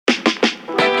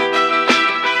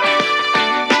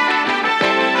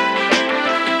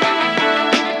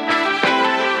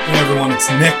it's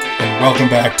Nick, and welcome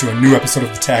back to a new episode of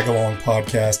the Tag Along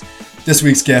podcast. This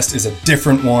week's guest is a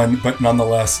different one, but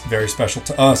nonetheless very special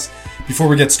to us. Before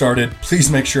we get started,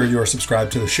 please make sure you are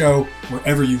subscribed to the show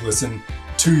wherever you listen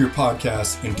to your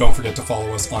podcast, and don't forget to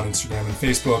follow us on Instagram and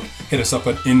Facebook. Hit us up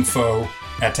at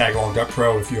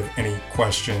info@tagalong.pro if you have any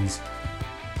questions.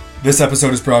 This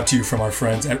episode is brought to you from our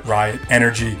friends at Riot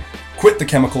Energy. Quit the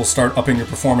chemicals, start upping your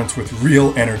performance with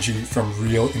real energy from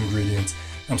real ingredients.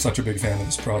 I'm such a big fan of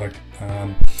this product.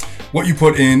 What you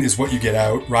put in is what you get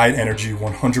out. Riot Energy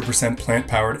 100%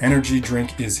 plant-powered energy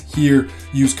drink is here.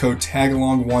 Use code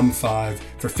TAGALONG15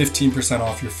 for 15%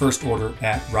 off your first order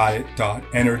at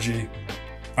riot.energy.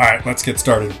 All right, let's get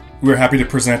started. We're happy to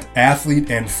present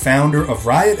athlete and founder of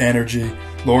Riot Energy,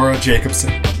 Laura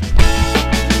Jacobson.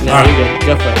 No, you're good.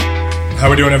 Go for it. How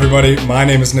we doing, everybody? My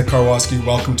name is Nick Karwoski.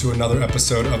 Welcome to another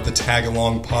episode of the Tag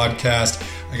Along podcast.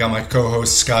 I got my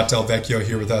co-host Scott Del Vecchio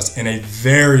here with us, and a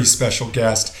very special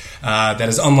guest that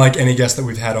is unlike any guest that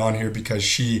we've had on here, because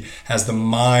she has the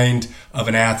mind of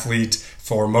an athlete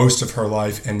for most of her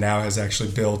life and now has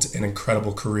actually built an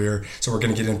incredible career. So we're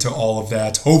going to get into all of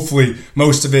that. Hopefully,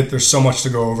 most of it. There's so much to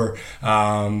go over,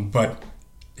 but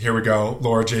here we go.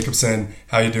 Laura Jacobson,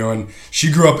 how you doing?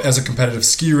 She grew up as a competitive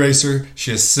ski racer.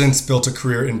 She has since built a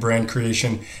career in brand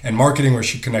creation and marketing, where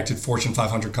she connected Fortune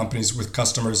 500 companies with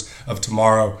customers of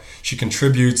tomorrow. She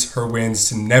contributes her wins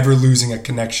to never losing a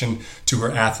connection to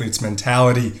her athlete's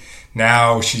mentality.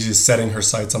 Now she is setting her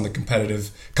sights on the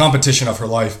competitive competition of her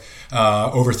life,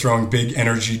 overthrowing big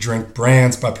energy drink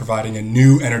brands by providing a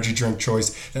new energy drink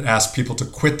choice that asks people to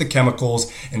quit the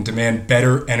chemicals and demand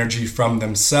better energy from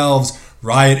themselves.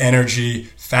 Riot Energy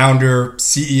founder,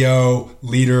 CEO,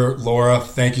 leader, Laura,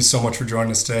 thank you so much for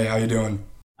joining us today. How you doing?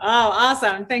 Oh,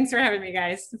 awesome. Thanks for having me,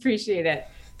 guys. Appreciate it.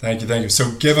 Thank you. So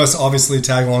give us, obviously,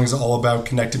 Tag Along is all about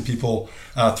connecting people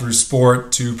through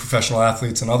sport to professional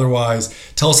athletes and otherwise.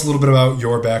 Tell us a little bit about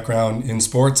your background in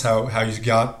sports, how you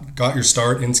got your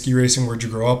start in ski racing, where'd you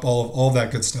grow up, all of that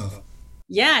good stuff.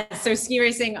 Yeah, so ski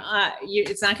racing,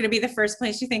 it's not going to be the first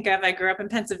place you think of. I grew up in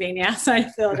Pennsylvania, outside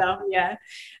of Philadelphia,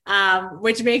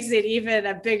 which makes it even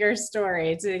a bigger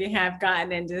story to have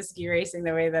gotten into ski racing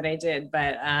the way that I did.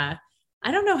 But I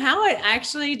don't know how it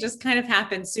actually just kind of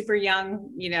happened super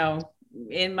young,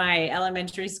 in my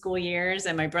elementary school years.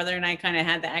 And my brother and I kind of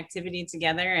had the activity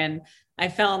together, and I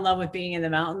fell in love with being in the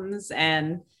mountains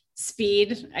and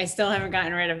speed. I still haven't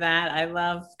gotten rid of that. I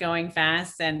love going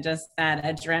fast and just that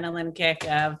adrenaline kick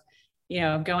of,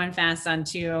 going fast on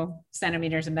 2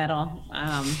 centimeters of metal.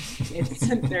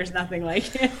 There's nothing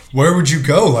like it. Where would you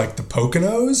go? Like the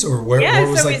Poconos, or where? Yeah,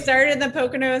 where was we started in the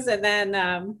Poconos, and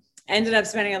then ended up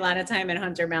spending a lot of time in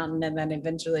Hunter Mountain, and then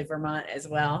eventually Vermont as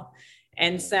well.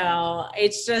 And so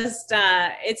it's just,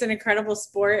 it's an incredible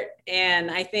sport.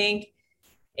 And I think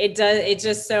it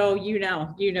just so,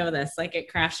 this, like, it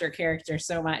crafts your character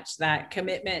so much, that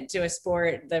commitment to a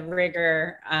sport, the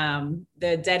rigor,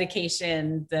 the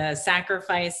dedication, the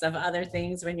sacrifice of other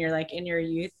things when you're like in your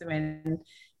youth, when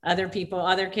other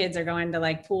kids are going to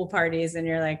like pool parties and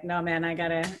you're like, no, man, I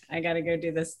gotta go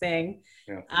do this thing.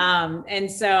 Yeah.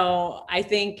 And so I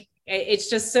think it's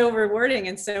just so rewarding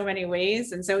in so many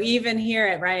ways. And so even here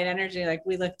at Riot Energy, like,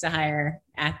 we look to hire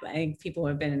people who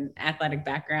have been in athletic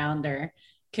background or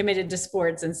committed to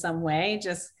sports in some way,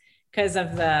 just because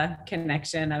of the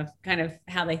connection of kind of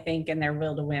how they think and their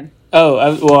will to win. Oh,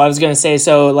 I was going to say,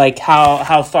 so like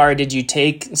how far did you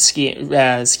take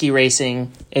ski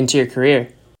racing into your career?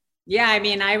 Yeah, I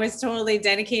mean, I was totally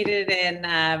dedicated and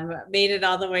made it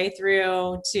all the way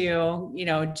through to,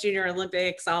 Junior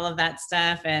Olympics, all of that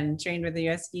stuff, and trained with the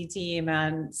US ski team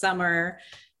on summer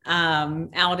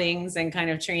outings and kind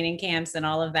of training camps and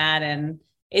all of that. And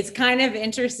it's kind of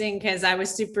interesting because I was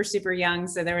super, super young.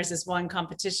 So there was this one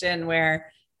competition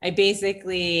where I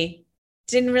basically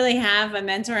didn't really have a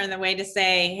mentor in the way to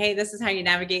say, hey, this is how you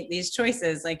navigate these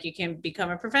choices. Like, you can become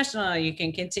a professional, you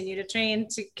can continue to train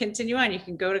to continue on, you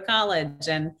can go to college.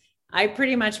 And I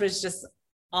pretty much was just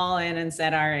all in and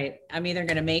said, all right, I'm either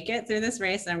going to make it through this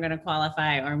race and I'm going to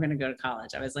qualify, or I'm going to go to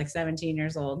college. I was like 17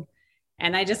 years old.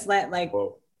 And I just let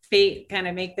fate kind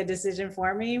of make the decision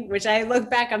for me, which I look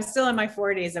back, I'm still in my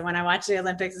 40s. And when I watched the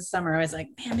Olympics this summer, I was like,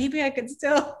 man, maybe I could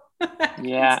still.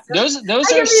 Yeah. Those I are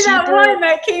could be super, that one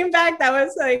that came back that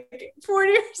was like 40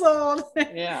 years old.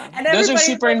 Yeah. And those are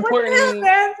super like, important. Look at her,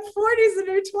 man. 40s and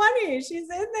her 20s. She's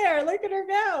in there. Look at her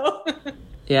go.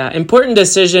 Yeah. Important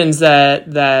decisions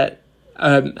that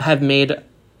have made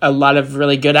a lot of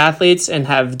really good athletes and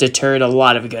have deterred a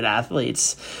lot of good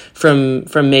athletes from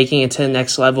making it to the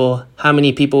next level. How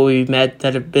many people we've met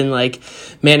that have been like,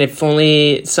 man, if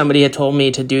only somebody had told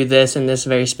me to do this in this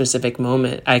very specific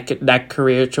moment, that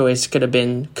career choice could have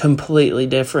been completely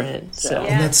different. So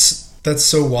and that's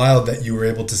so wild that you were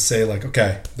able to say like,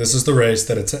 okay, this is the race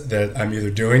that I'm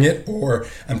either doing it or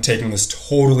I'm taking this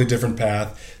totally different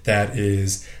path that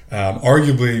is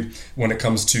arguably, when it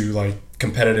comes to like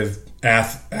competitive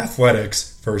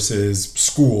athletics versus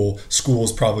school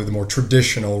is probably the more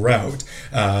traditional route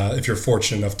if you're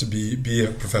fortunate enough to be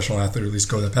a professional athlete or at least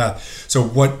go that path. So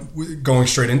going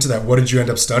straight into that, what did you end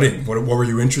up studying? What were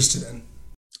you interested in?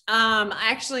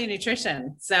 Actually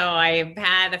nutrition. So I've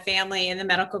had a family in the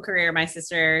medical career. My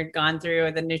sister had gone through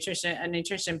a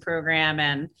nutrition program,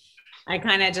 and I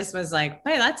kind of just was like,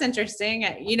 hey, that's interesting.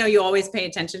 You know, you always pay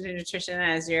attention to nutrition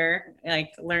as you're like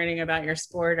learning about your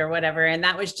sport or whatever. And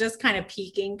that was just kind of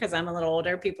peaking because I'm a little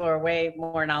older. People are way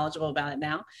more knowledgeable about it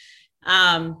now.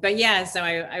 But yeah, so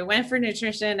I went for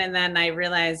nutrition, and then I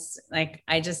realized like,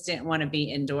 I just didn't want to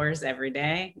be indoors every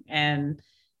day. And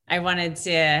I wanted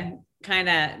to kind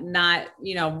of not,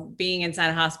 you know, being inside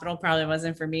a hospital probably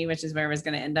wasn't for me, which is where I was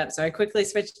going to end up. So I quickly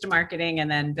switched to marketing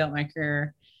and then built my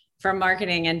career from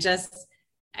marketing, and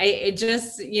it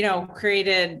just, you know,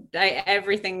 created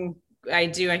everything I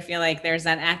do. I feel like there's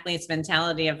that athlete's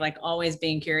mentality of like always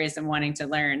being curious and wanting to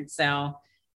learn. So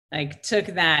like took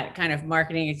that kind of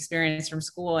marketing experience from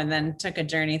school and then took a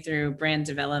journey through brand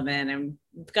development and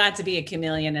got to be a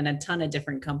chameleon in a ton of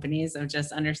different companies of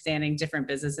just understanding different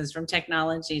businesses from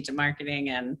technology to marketing.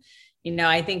 And, you know,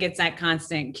 I think it's that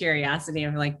constant curiosity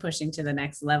of like pushing to the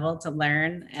next level to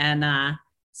learn. And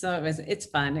so it's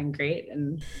fun and great.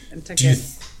 And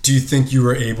do you think you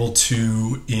were able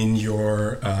to, in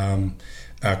your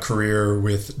career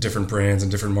with different brands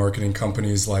and different marketing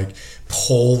companies, like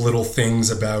pull little things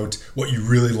about what you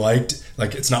really liked?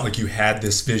 Like, it's not like you had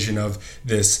this vision of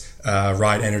this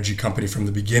Ride Energy company from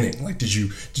the beginning. Like, did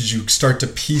you start to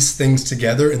piece things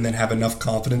together and then have enough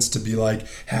confidence to be like,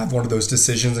 have one of those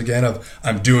decisions again of,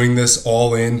 I'm doing this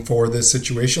all in for this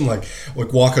situation? Like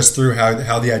walk us through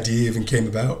how the idea even came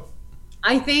about.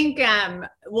 I think,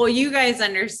 well, you guys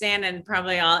understand, and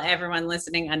probably everyone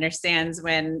listening understands,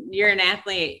 when you're an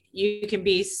athlete, you can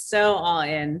be so all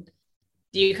in.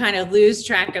 You kind of lose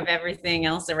track of everything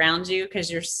else around you because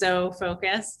you're so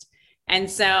focused. And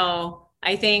so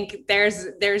I think there's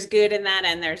good in that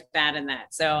and there's bad in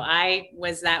that. So I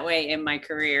was that way in my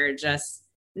career, just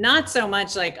not so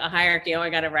much like a hierarchy, oh, I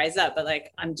got to rise up, but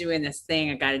like, I'm doing this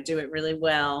thing, I got to do it really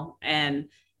well. And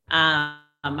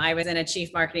I was in a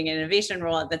chief marketing and innovation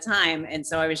role at the time. And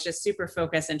so I was just super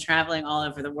focused and traveling all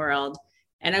over the world.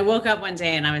 And I woke up one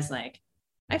day and I was like,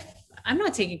 I'm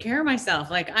not taking care of myself.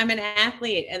 Like, I'm an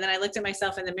athlete. And then I looked at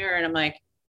myself in the mirror and I'm like,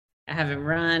 I haven't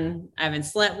run, I haven't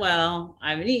slept well,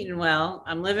 I haven't eaten well,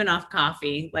 I'm living off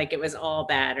coffee. Like, it was all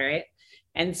bad, right?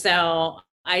 And so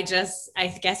I guess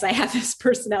I have this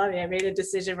personality. I made a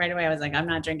decision right away. I was like, I'm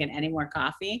not drinking any more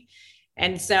coffee.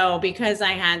 And so because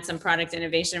I had some product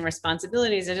innovation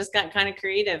responsibilities, I just got kind of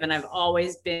creative, and I've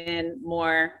always been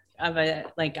more of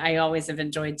I always have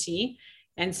enjoyed tea.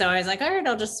 And so I was like, all right,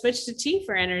 I'll just switch to tea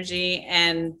for energy.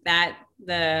 And that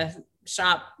the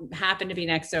shop happened to be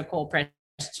next to a cold pressed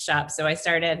shop. So I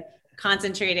started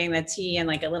concentrating the tea in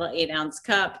like a little 8-ounce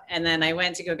cup. And then I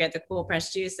went to go get the cool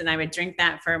pressed juice, and I would drink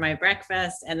that for my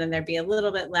breakfast. And then there'd be a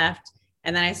little bit left.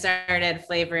 And then I started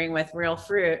flavoring with real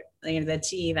fruit, the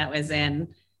tea that was in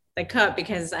the cup,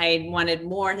 because I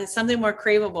wanted something more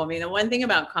craveable. I mean, the one thing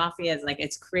about coffee is like,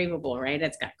 it's craveable, right?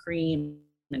 It's got cream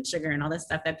and sugar and all this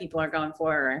stuff that people are going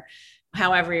for, or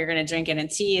however you're going to drink it. And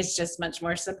tea is just much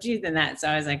more subdued than that. So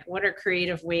I was like, what are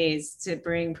creative ways to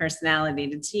bring personality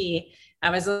to tea?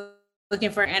 I was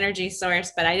looking for an energy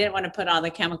source, but I didn't want to put all the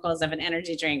chemicals of an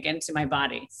energy drink into my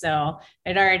body. So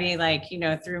it already,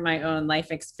 through my own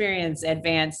life experience,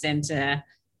 advanced into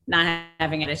not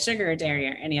having added sugar or dairy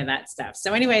or any of that stuff.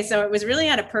 So anyway, so it was really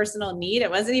out of personal need. It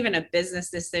wasn't even a business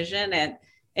decision.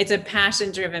 It's a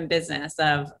passion-driven business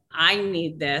of, I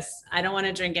need this. I don't want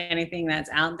to drink anything that's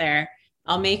out there.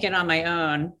 I'll make it on my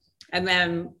own. And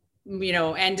then,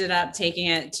 ended up taking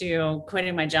it to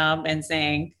quitting my job and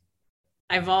saying,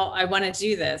 I want to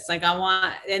do this.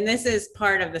 And this is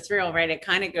part of the thrill, right? It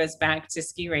kind of goes back to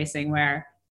ski racing, where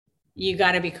you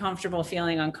got to be comfortable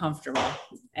feeling uncomfortable.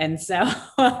 And so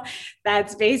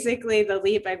that's basically the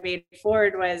leap I made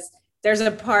forward. Was there's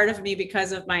a part of me,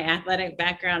 because of my athletic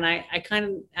background,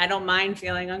 I don't mind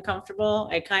feeling uncomfortable.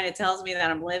 It kind of tells me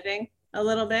that I'm living a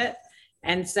little bit.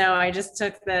 And so I just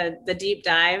took the deep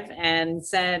dive and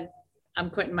said, I'm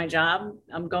quitting my job.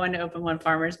 I'm going to open one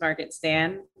farmer's market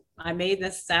stand. I made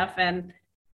this stuff. And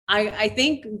I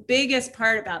think biggest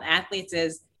part about athletes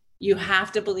is you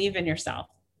have to believe in yourself.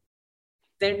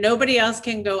 Nobody else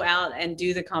can go out and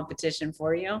do the competition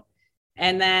for you.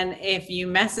 And then if you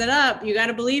mess it up, you got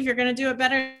to believe you're going to do it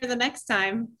better the next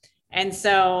time. And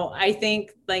so I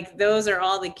think like those are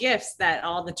all the gifts that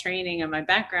all the training and my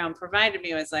background provided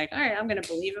me. Was like, all right, I'm going to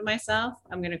believe in myself.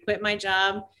 I'm going to quit my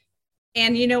job.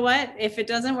 And you know what? If it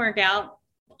doesn't work out,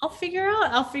 I'll figure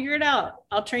it out.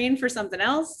 I'll train for something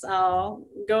else. I'll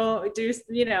go do,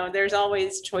 there's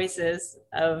always choices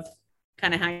of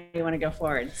kind of how you want to go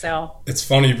forward. So it's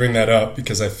funny you bring that up,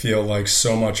 because I feel like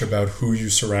so much about who you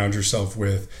surround yourself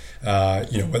with,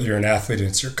 whether you're an athlete,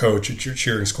 it's your coach, it's your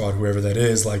cheering squad, whoever that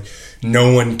is, like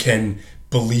no one can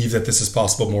believe that this is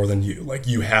possible more than you. Like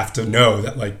you have to know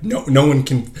that like no one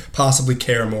can possibly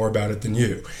care more about it than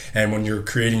you. And when you're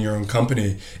creating your own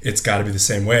company, it's got to be the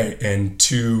same way. And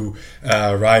to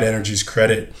Ride Energy's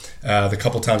credit, the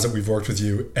couple times that we've worked with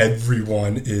you,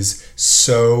 everyone is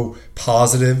so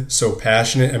positive, so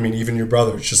passionate. I mean, even your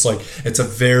brother, it's just like, it's a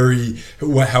very,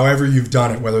 however you've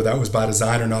done it, whether that was by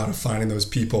design or not, of finding those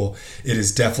people, it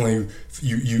is definitely,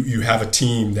 you have a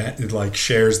team that like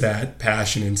shares that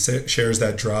passion and shares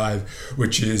that drive,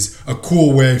 which is a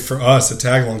cool way for us at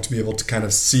Tagalong to be able to kind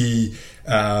of see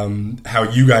how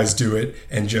you guys do it.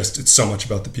 And just, it's so much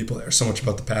about the people there, so much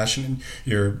about the passion. And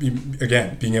you're,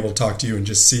 again, being able to talk to you and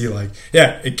just see like,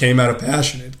 yeah, it came out of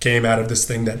passion. It came out of this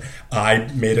thing that I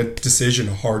made a decision,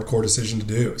 a hardcore decision to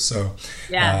do. So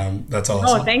yeah, that's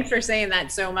awesome. Oh, thanks for saying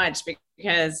that so much,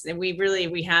 because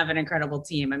we have an incredible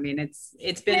team. I mean,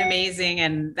 it's been amazing.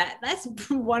 And that's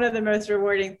one of the most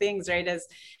rewarding things, right? Is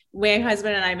my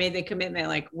husband and I made the commitment,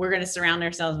 like we're going to surround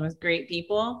ourselves with great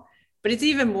people. But it's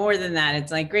even more than that.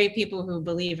 It's like great people who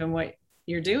believe in what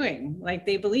you're doing. Like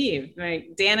they believe,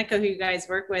 right? Danica, who you guys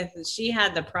work with, she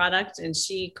had the product and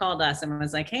she called us and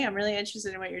was like, hey, I'm really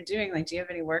interested in what you're doing. Like, do you have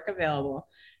any work available?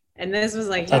 And this was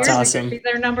like, that's awesome. She's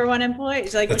their number one employee.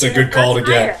 She's like, that's a good call to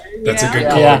get. That's a good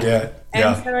call to get.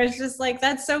 Yeah. And so it's just like,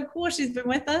 that's so cool. She's been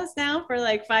with us now for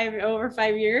like over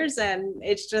 5 years. And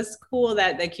it's just cool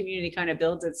that the community kind of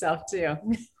builds itself too.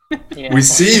 Yeah. We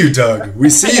see you, Doug.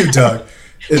 We see you, Doug.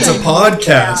 It's a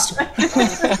podcast.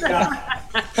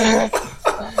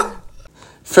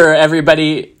 For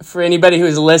anybody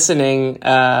who's listening,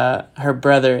 her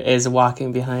brother is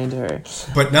walking behind her.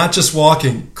 But not just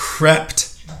walking,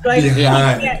 crept like,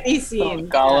 behind. Can't be seen.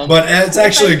 But it's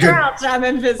actually a good. I'm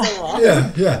invisible.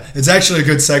 Yeah. It's actually a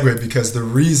good segue, because the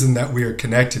reason that we are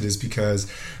connected is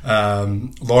because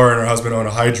Laura and her husband own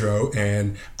a hydro,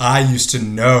 and I used to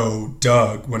know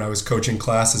Doug when I was coaching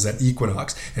classes at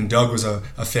Equinox, and Doug was a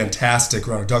fantastic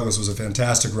runner. Douglas was a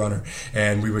fantastic runner,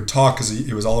 and we would talk because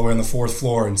he was all the way on the 4th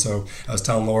floor. And so I was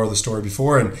telling Laura the story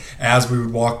before, and as we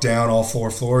would walk down all 4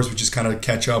 floors, we just kind of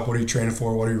catch up. What are you training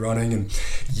for? What are you running? And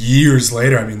years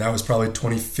later, I mean, that was probably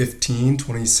 2015,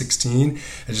 2016,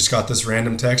 I just got this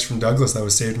random text from Douglas that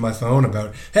was saved in my phone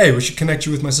about, hey, we should connect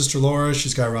you with my sister Laura.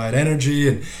 She's got Ride Energy.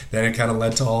 And then it kind of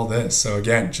led to all this. So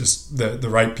again, just the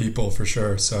right people for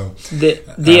sure. So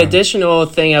the additional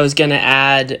thing I was going to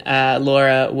add,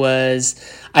 Laura, was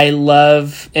I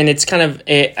love, and it's kind of,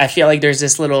 I feel like there's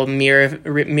this little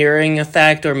mirroring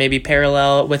effect, or maybe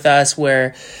parallel with us,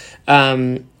 where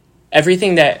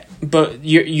everything that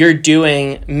you're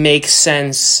doing makes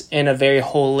sense in a very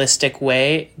holistic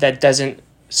way that doesn't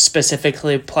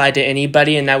specifically apply to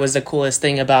anybody. And that was the coolest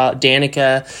thing about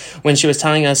Danica when she was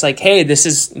telling us, like, hey, this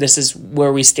is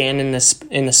where we stand in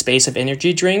the space of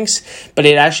energy drinks, but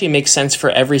it actually makes sense for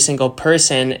every single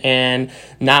person, and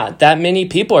not that many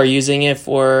people are using it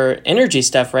for energy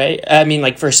stuff, right? I mean,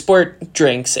 like for sport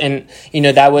drinks. And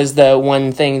that was the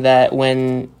one thing that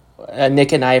when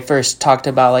Nick and I first talked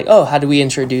about, like, oh, how do we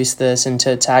introduce this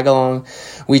into Tagalong,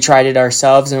 we tried it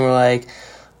ourselves and we're like,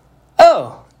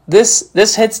 oh,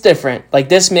 this hits different. Like,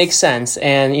 this makes sense.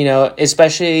 And,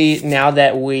 especially now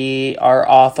that we are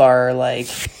off our, like,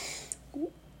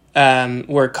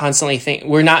 we're constantly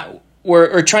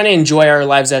we're trying to enjoy our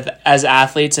lives as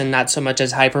athletes, and not so much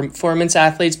as high performance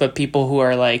athletes, but people who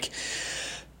are like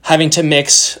having to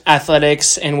mix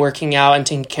athletics and working out and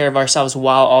taking care of ourselves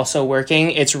while also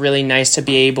working. It's really nice to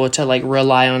be able to like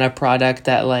rely on a product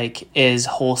that like is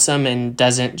wholesome and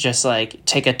doesn't just like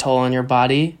take a toll on your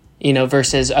body,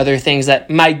 versus other things that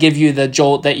might give you the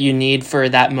jolt that you need for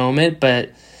that moment, but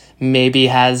maybe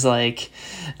has like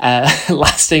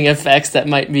lasting effects that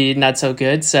might be not so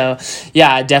good. So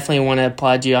yeah, I definitely want to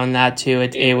applaud you on that too.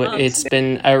 It's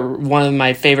been one of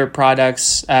my favorite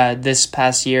products this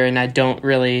past year, and I don't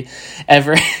really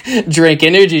ever drink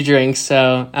energy drinks.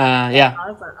 So yeah.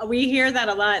 Awesome. We hear that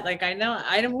a lot. Like, I know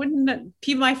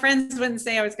my friends wouldn't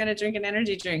say I was going to drink an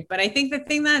energy drink, but I think the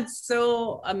thing that's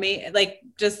so amazing, like,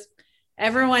 just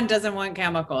everyone doesn't want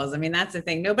chemicals. I mean, that's the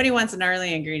thing. Nobody wants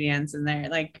gnarly ingredients in there.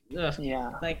 Like, ugh.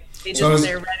 Yeah. Like,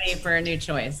 they're ready for a new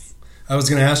choice. I was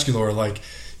going to ask you, Laura, like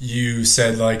you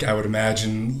said, like, I would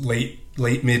imagine late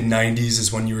mid 90s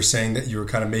is when you were saying that you were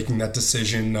kind of making that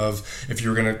decision of if you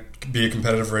were going to be a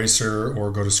competitive racer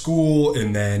or go to school,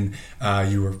 and then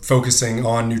you were focusing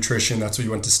on nutrition. That's what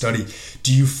you went to study.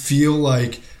 Do you feel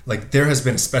like there has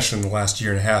been, especially in the last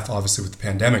year and a half, obviously with the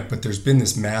pandemic, but there's been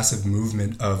this massive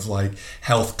movement of like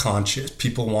health conscious.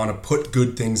 People want to put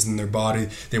good things in their body.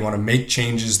 They want to make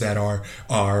changes that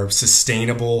are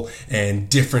sustainable and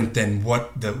different than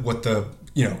what the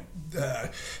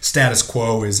status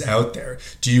quo is out there.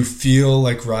 Do you feel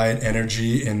like Riot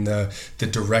Energy and the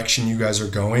direction you guys are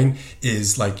going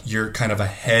is like you're kind of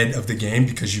ahead of the game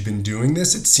because you've been doing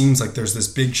this? It seems like there's this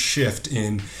big shift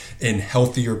in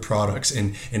healthier products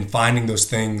and finding those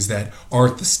things that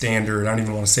aren't the standard. I don't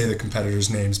even want to say the competitors'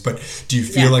 names, but do you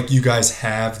feel like you guys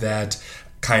have that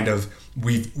kind of,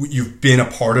 you've been a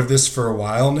part of this for a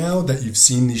while now, that you've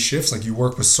seen these shifts? Like, you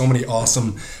work with so many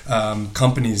awesome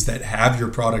companies that have your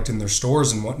product in their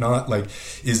stores and whatnot. Like,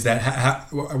 is that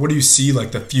what do you see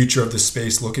like the future of the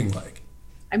space looking like?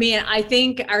 I mean, I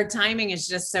think our timing is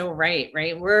just so right?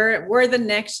 We're the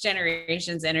next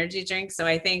generation's energy drink. So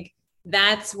I think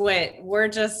that's what we're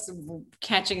just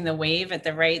catching the wave at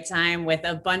the right time with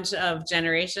a bunch of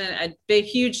a big,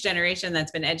 huge generation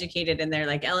that's been educated in their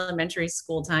like elementary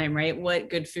school time, right?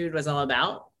 What good food was all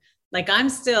about. Like, I'm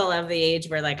still of the age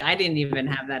where like, I didn't even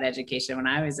have that education when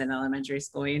I was in elementary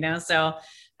school, So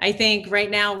I think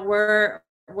right now we're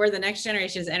the next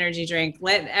generation's energy drink.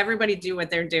 Let everybody do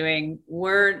what they're doing.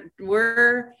 We're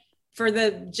for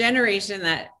the generation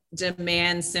that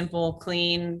demand simple,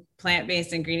 clean,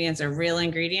 plant-based ingredients or real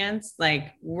ingredients.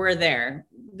 Like, we're there.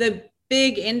 The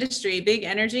big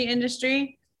energy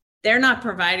industry, they're not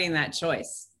providing that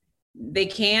choice. They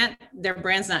can't, their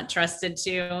brand's not trusted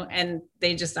to, and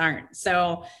they just aren't.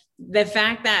 So the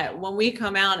fact that when we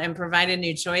come out and provide a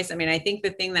new choice, I mean, I think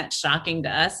the thing that's shocking to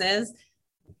us is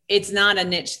it's not a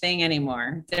niche thing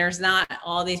anymore. There's not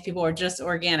all these people who are just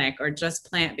organic or just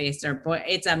plant-based,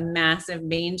 it's a massive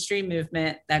mainstream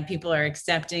movement that people are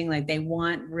accepting. Like, they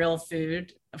want real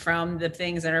food from the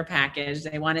things that are packaged.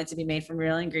 They want it to be made from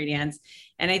real ingredients.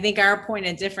 And I think our point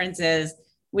of difference is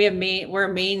we're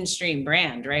a mainstream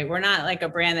brand, right? We're not like a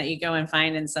brand that you go and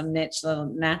find in some niche little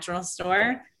natural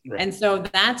store. Right. And so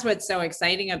that's what's so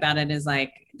exciting about it, is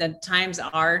like the times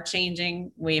are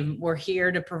changing. We're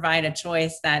here to provide a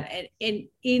choice that an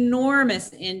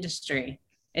enormous industry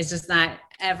is just not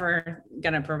ever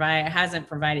going to provide, hasn't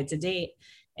provided to date,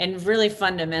 and really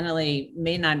fundamentally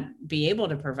may not be able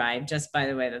to provide just by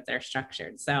the way that they're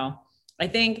structured. So I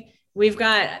think we've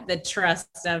got the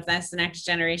trust of this next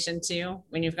generation too.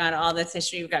 When you've got all this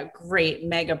history, you've got great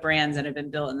mega brands that have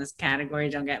been built in this category,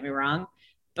 don't get me wrong,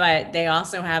 but they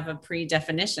also have a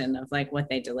pre-definition of like what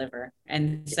they deliver.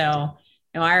 And so,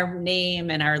 our name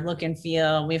and our look and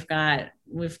feel, we've got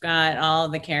all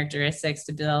the characteristics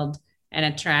to build and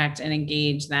attract and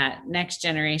engage that next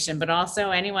generation, but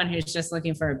also anyone who's just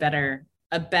looking for a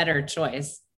better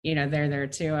choice. They're there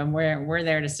too. And we're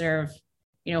there to serve,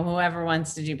 whoever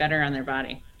wants to do better on their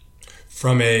body.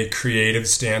 From a creative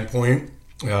standpoint,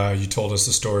 you told us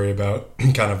a story about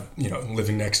kind of,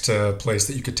 living next to a place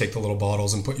that you could take the little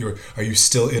bottles and are you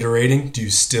still iterating?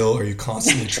 Are you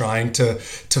constantly trying to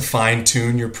fine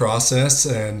tune your process?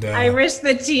 And I wish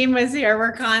the team was here.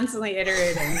 We're constantly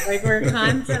iterating. Like, we're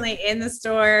constantly in the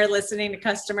store, listening to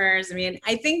customers. I mean,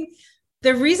 I think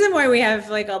the reason why we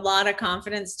have like a lot of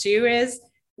confidence too is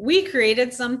we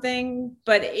created something,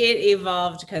 but it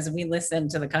evolved because we listened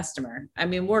to the customer. I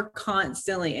mean, we're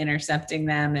constantly intercepting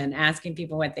them and asking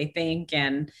people what they think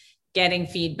and getting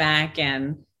feedback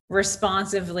and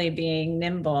responsively being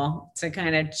nimble to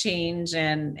kind of change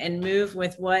and move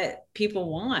with what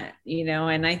people want,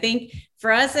 and I think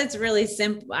for us, it's really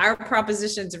simple. Our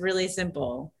proposition is really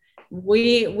simple.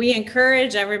 We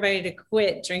encourage everybody to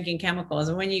quit drinking chemicals.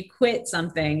 And when you quit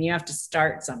something, you have to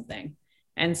start something.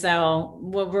 And so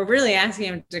what we're really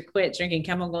asking them to quit drinking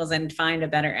chemicals and find a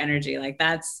better energy. Like,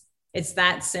 it's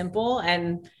that simple.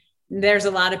 And there's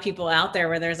a lot of people out there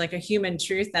where there's like a human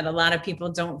truth that a lot of people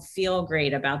don't feel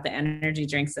great about the energy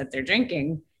drinks that they're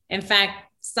drinking. In fact,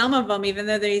 some of them, even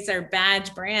though these are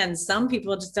badge brands, some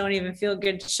people just don't even feel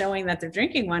good showing that they're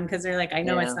drinking one because they're like, I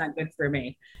know it's not good for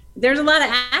me. There's a lot of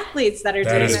athletes that are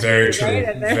that is very true. Right?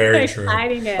 And they're very true.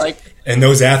 hiding it. And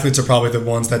those athletes are probably the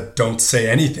ones that don't say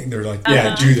anything. They're like,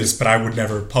 yeah, I do this, but I would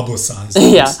never publicize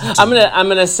this. Yeah, I'm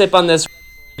gonna sip on this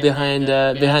behind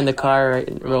the car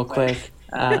real quick.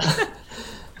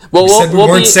 Well, we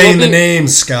weren't saying the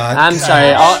names, Scott. I'm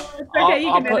sorry.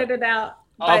 You can edit it out.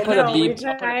 I'll put a beep.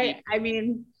 I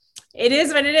mean, it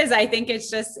is what it is. I think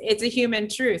it's a human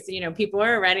truth. You know, people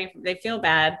are ready. They feel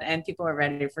bad and people are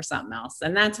ready for something else.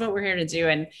 And that's what we're here to do.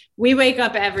 And we wake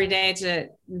up every day to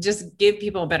just give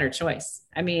people a better choice.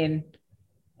 I mean,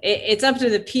 it's up to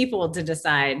the people to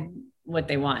decide what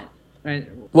they want. Right?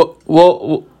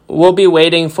 We'll be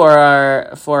waiting for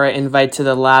our invite to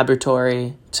the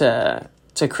laboratory to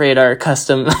create our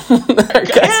custom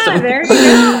there you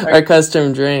go. Our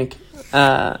custom drink.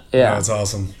 That's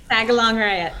awesome. Tag along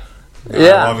riot.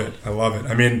 Yeah. I love it.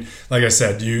 I mean, like I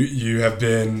said, you have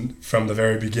been from the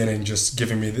very beginning just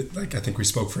giving me I think we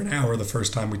spoke for an hour the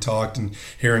first time we talked, and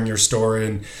hearing your story,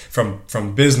 and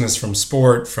from business, from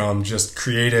sport, from just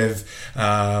creative,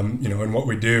 and what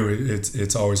we do.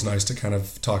 It's always nice to kind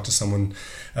of talk to someone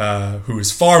who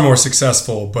is far more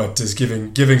successful, but is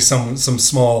giving some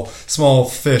small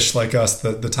fish like us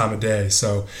the time of day.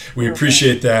 So we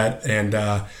appreciate that. And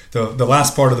the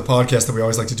last part of the podcast that we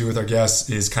always like to do with our guests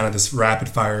is kind of this rapid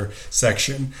fire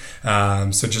section.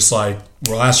 So just like,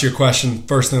 we'll ask you a question,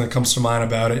 first thing that comes to mind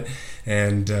about it.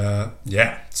 And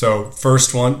so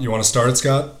first one, you want to start it,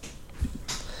 Scott?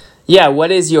 Yeah,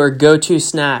 what is your go-to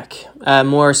snack,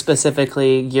 more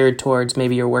specifically geared towards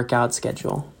maybe your workout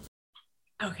schedule?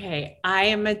 Okay, I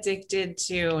am addicted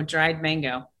to dried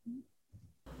mango.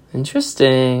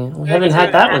 Interesting. We haven't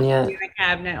had that one yet. In the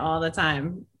cabinet all the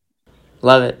time.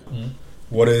 Love it.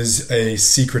 What is a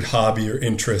secret hobby or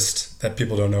interest that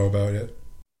people don't know about it?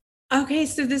 Okay,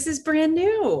 so this is brand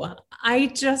new. I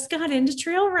just got into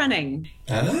trail running.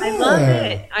 I love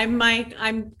it.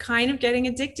 I'm kind of getting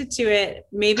addicted to it.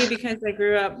 Maybe because I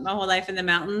grew up my whole life in the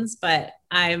mountains, but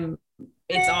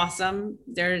it's awesome.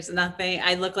 There's nothing.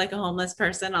 I look like a homeless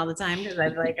person all the time because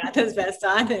I've got this vest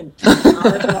on and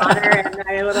all this water and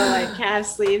my little calf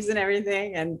sleeves and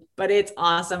everything. But it's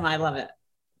awesome. I love it.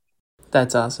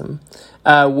 That's awesome.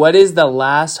 What is the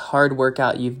last hard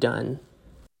workout you've done?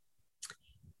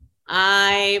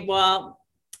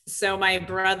 So my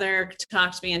brother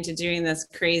talked me into doing this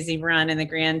crazy run in the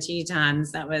Grand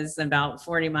Tetons. That was about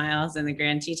 40 miles in the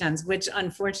Grand Tetons, which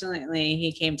unfortunately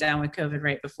he came down with COVID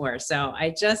right before. So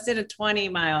I just did a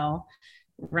 20-mile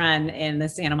run in the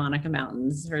Santa Monica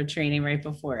Mountains for training right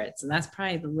before it. So that's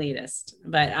probably the latest,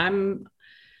 but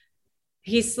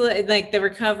he's like the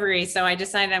recovery. So I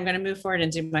decided I'm going to move forward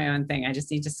and do my own thing. I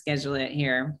just need to schedule it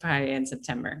here probably in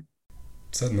September.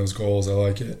 Setting those goals. I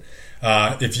like it.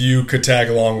 If you could tag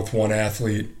along with one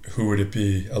athlete, who would it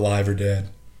be, alive or dead?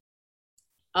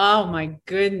 Oh my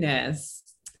goodness.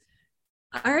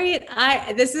 All right.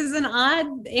 This is an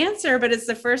odd answer, but it's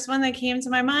the first one that came to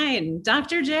my mind.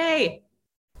 Dr. J.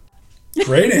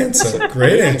 Great answer.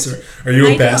 Great answer. Are you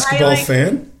a basketball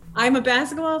fan? I'm a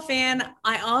basketball fan.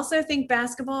 I also think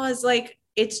basketball is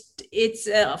it's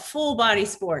a full body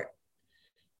sport.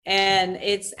 And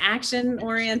it's action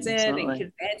oriented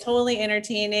and totally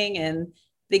entertaining. And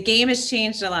the game has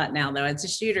changed a lot now, though. It's a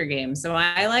shooter game. So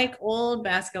I like old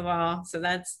basketball. So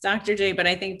that's Dr. J. But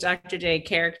I think Dr. J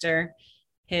character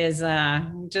is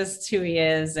just who he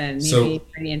is. And he'd be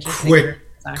pretty interesting.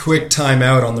 Quick time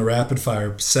out on the rapid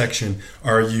fire section.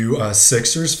 Are you a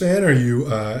Sixers fan? Are you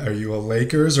a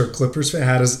Lakers or Clippers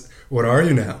fan? What are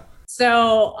you now?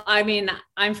 So, I mean,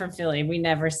 I'm from Philly. We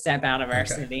never step out of our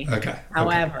city. Okay.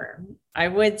 However, I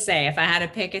would say if I had to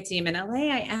pick a team in LA,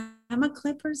 I am a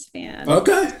Clippers fan.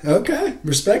 Okay.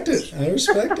 Respect it. I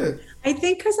respect it. I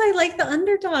think because I like the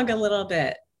underdog a little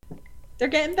bit. They're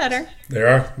getting better. They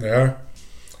are.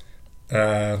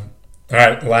 All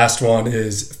right. Last one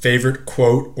is favorite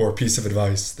quote or piece of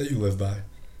advice that you live by.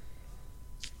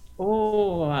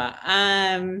 Oh,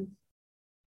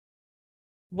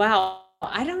 wow.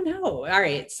 I don't know. All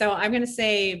right. So I'm going to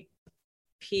say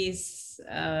piece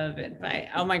of advice.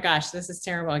 Oh my gosh, this is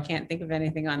terrible. I can't think of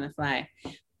anything on the fly.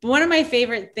 But one of my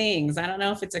favorite things, I don't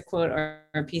know if it's a quote or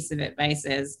a piece of advice,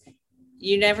 is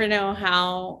you never know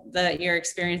how your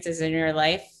experiences in your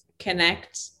life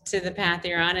connect to the path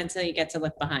you're on until you get to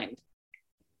look behind.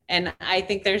 And I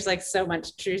think there's so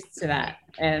much truth to that.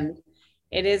 And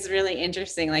it is really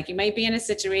interesting. You might be in a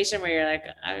situation where you're like,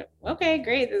 okay,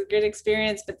 great, this is a good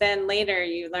experience. But then later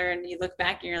you look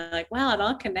back and you're like, wow, it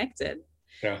all connected.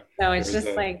 Yeah. So it's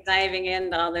just like diving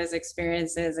into all those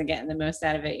experiences and getting the most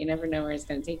out of it. You never know where it's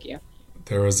going to take you.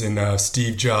 There was in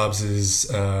Steve Jobs'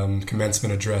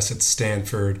 commencement address at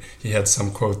Stanford, he had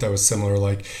some quote that was similar,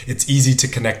 like, it's easy to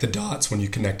connect the dots when you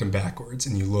connect them backwards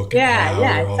and you look at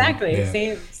how exactly.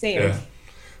 Same. Yeah.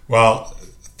 Well,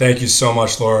 thank you so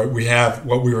much, Laura. We have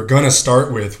what we were going to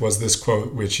start with was this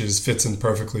quote, which fits in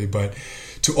perfectly, but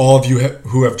to all of you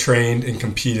who have trained and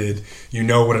competed, you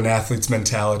know what an athlete's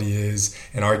mentality is.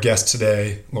 And our guest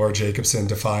today, Laura Jacobson,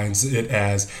 defines it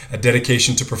as a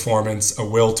dedication to performance, a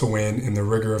will to win, and the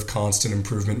rigor of constant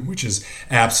improvement, which is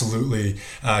absolutely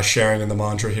sharing in the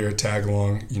mantra here at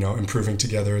Tagalong, improving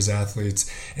together as athletes.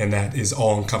 And that is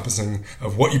all encompassing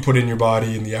of what you put in your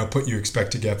body and the output you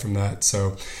expect to get from that.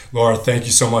 So, Laura, thank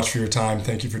you so much for your time.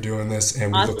 Thank you for doing this.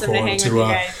 And we look forward to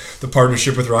the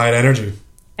partnership with Riot Energy.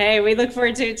 Hey, we look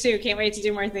forward to it too. Can't wait to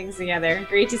do more things together.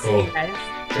 Great to see you guys.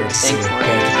 Great to see you.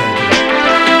 Thank you.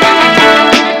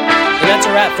 And that's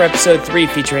a wrap for episode 3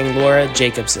 featuring Laura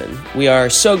Jacobson. We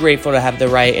are so grateful to have the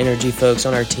Riot Energy folks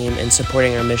on our team and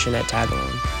supporting our mission at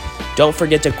Tagalong. Don't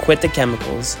forget to quit the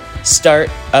chemicals. Start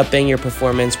upping your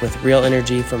performance with real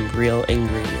energy from real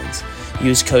ingredients.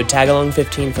 Use code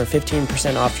TAGALONG15 for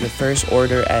 15% off your first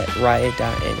order at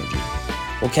riot.energy.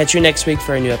 We'll catch you next week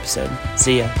for a new episode.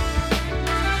 See ya.